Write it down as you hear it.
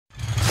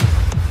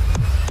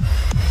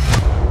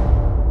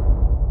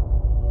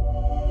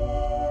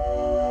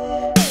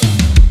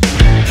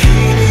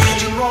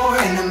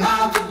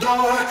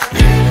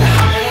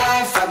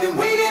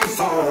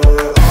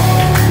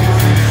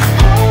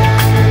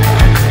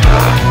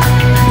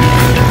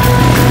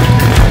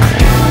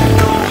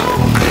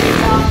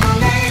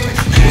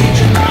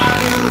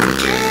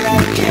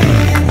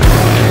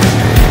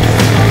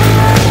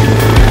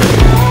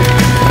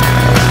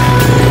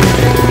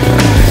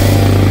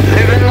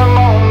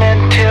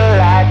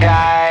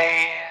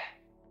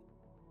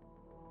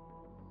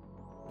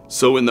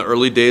So in the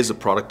early days of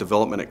product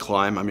development at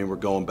KLIM, I mean, we're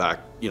going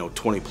back,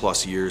 20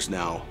 plus years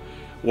now.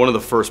 One of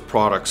the first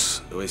products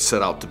that we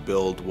set out to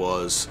build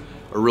was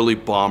a really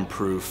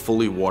bomb-proof,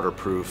 fully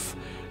waterproof,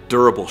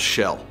 durable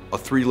shell, a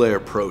 3-layer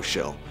pro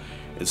shell.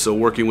 And so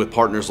working with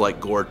partners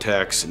like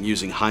Gore-Tex and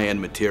using high-end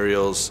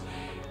materials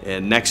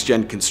and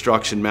next-gen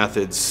construction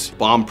methods,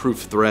 bomb-proof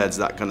threads,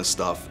 that kind of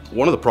stuff.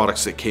 One of the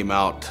products that came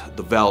out,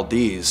 the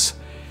Valdez,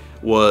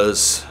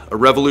 was a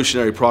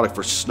revolutionary product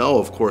for snow,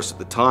 of course, at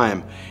the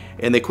time.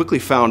 And they quickly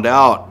found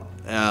out,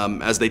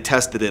 as they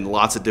tested in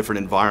lots of different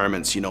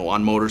environments,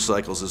 on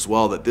motorcycles as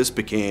well, that this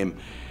became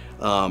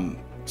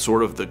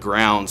sort of the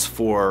grounds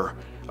for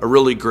a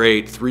really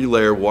great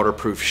 3-layer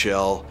waterproof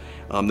shell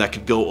that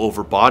could go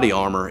over body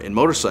armor in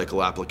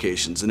motorcycle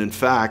applications. And in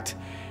fact,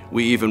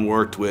 we even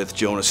worked with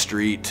Jonas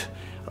Street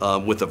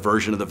with a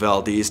version of the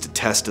Valdez to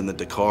test in the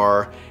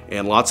Dakar,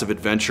 and lots of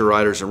adventure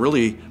riders and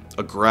really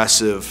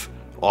aggressive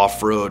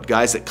off-road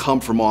guys that come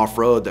from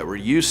off-road that were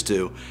used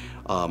to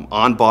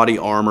on-body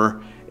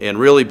armor and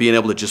really being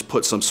able to just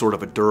put some sort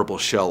of a durable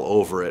shell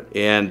over it.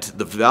 And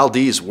the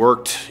Valdez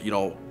worked,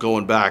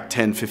 going back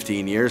 10,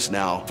 15 years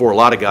now for a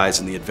lot of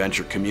guys in the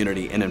adventure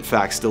community, and in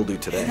fact still do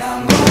today.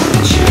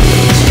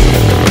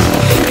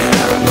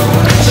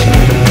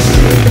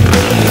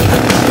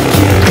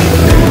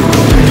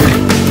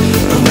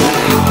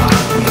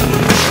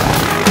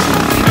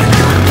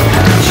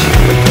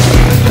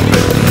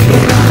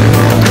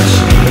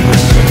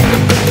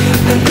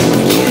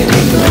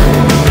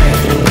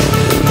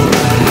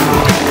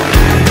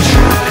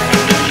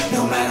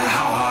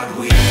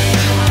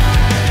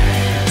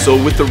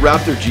 So with the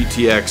Raptor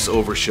GTX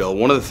Overshell,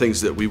 one of the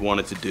things that we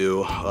wanted to do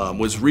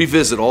was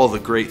revisit all the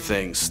great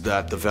things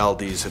that the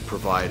Valdez had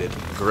provided.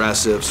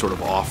 Aggressive, sort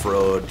of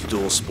off-road,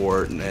 dual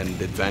sport, and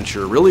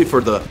adventure. Really for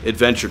the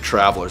adventure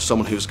traveler,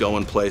 someone who's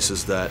going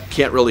places that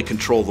can't really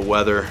control the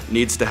weather,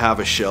 needs to have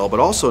a shell, but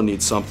also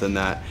needs something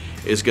that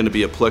is going to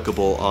be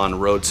applicable on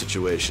road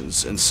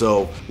situations. And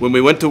so when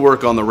we went to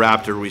work on the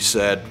Raptor, we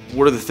said,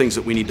 what are the things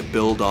that we need to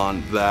build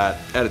on that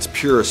at its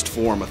purest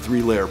form, a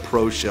 3-layer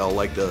pro shell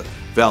like the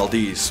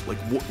Valdez, like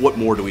what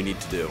more do we need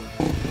to do?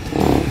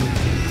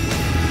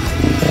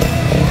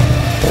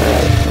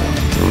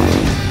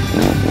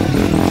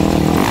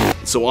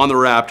 So on the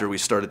Raptor, we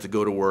started to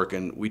go to work,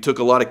 and we took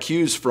a lot of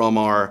cues from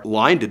our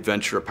lined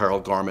adventure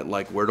apparel garment,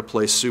 like where to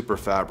place super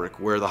fabric,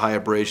 where the high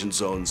abrasion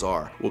zones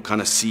are, what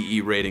kind of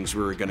CE ratings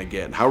we were going to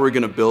get, and how we were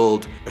going to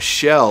build a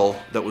shell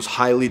that was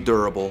highly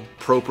durable,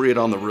 appropriate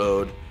on the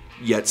road,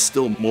 yet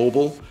still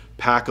mobile,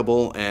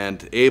 packable,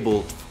 and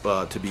able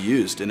to be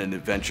used in an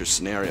adventure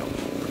scenario,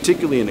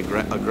 particularly an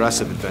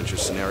aggressive adventure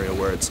scenario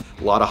where it's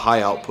a lot of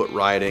high output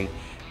riding,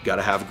 got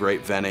to have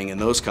great venting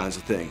and those kinds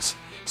of things.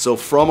 So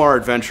from our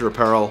adventure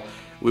apparel,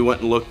 we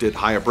went and looked at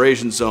high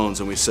abrasion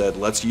zones, and we said,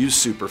 let's use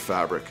super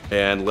fabric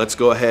and let's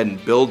go ahead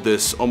and build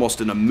this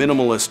almost in a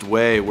minimalist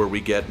way where we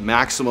get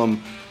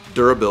maximum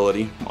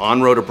durability,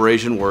 on-road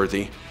abrasion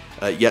worthy,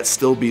 yet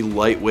still be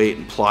lightweight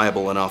and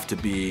pliable enough to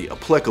be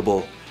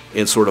applicable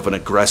in sort of an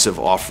aggressive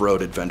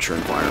off-road adventure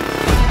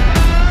environment.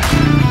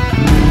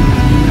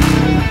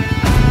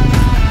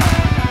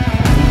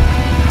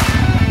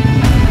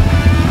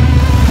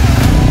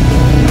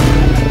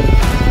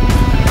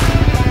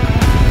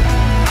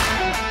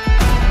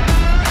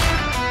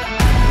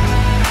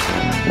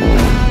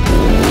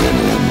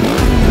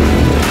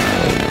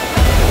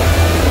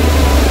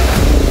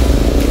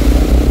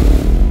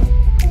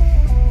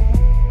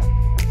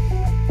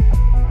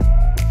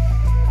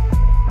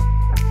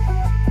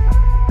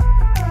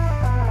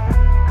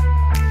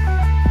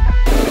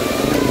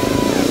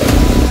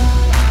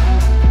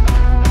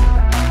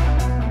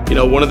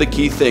 One of the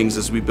key things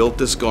as we built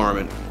this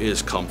garment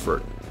is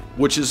comfort,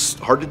 which is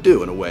hard to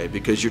do in a way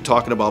because you're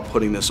talking about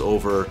putting this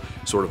over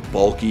sort of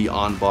bulky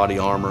on-body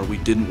armor. We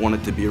didn't want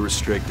it to be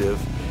restrictive.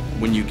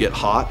 When you get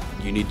hot,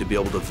 you need to be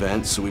able to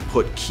vent, so we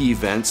put key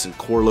vents in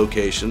core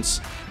locations,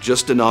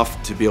 just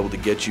enough to be able to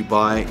get you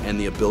by and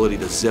the ability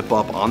to zip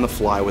up on the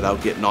fly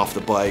without getting off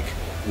the bike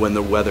when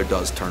the weather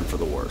does turn for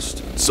the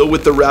worst. So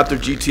with the Raptor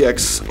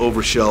GTX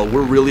Overshell,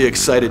 we're really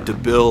excited to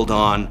build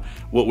on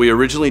what we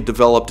originally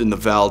developed in the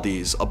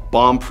Valdez, a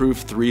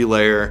bomb-proof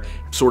 3-layer,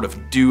 sort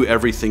of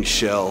do-everything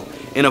shell,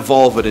 and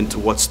evolve it into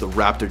what's the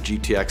Raptor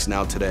GTX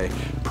now today.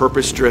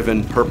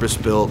 Purpose-driven,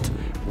 purpose-built,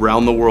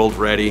 round-the-world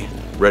ready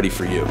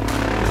for you.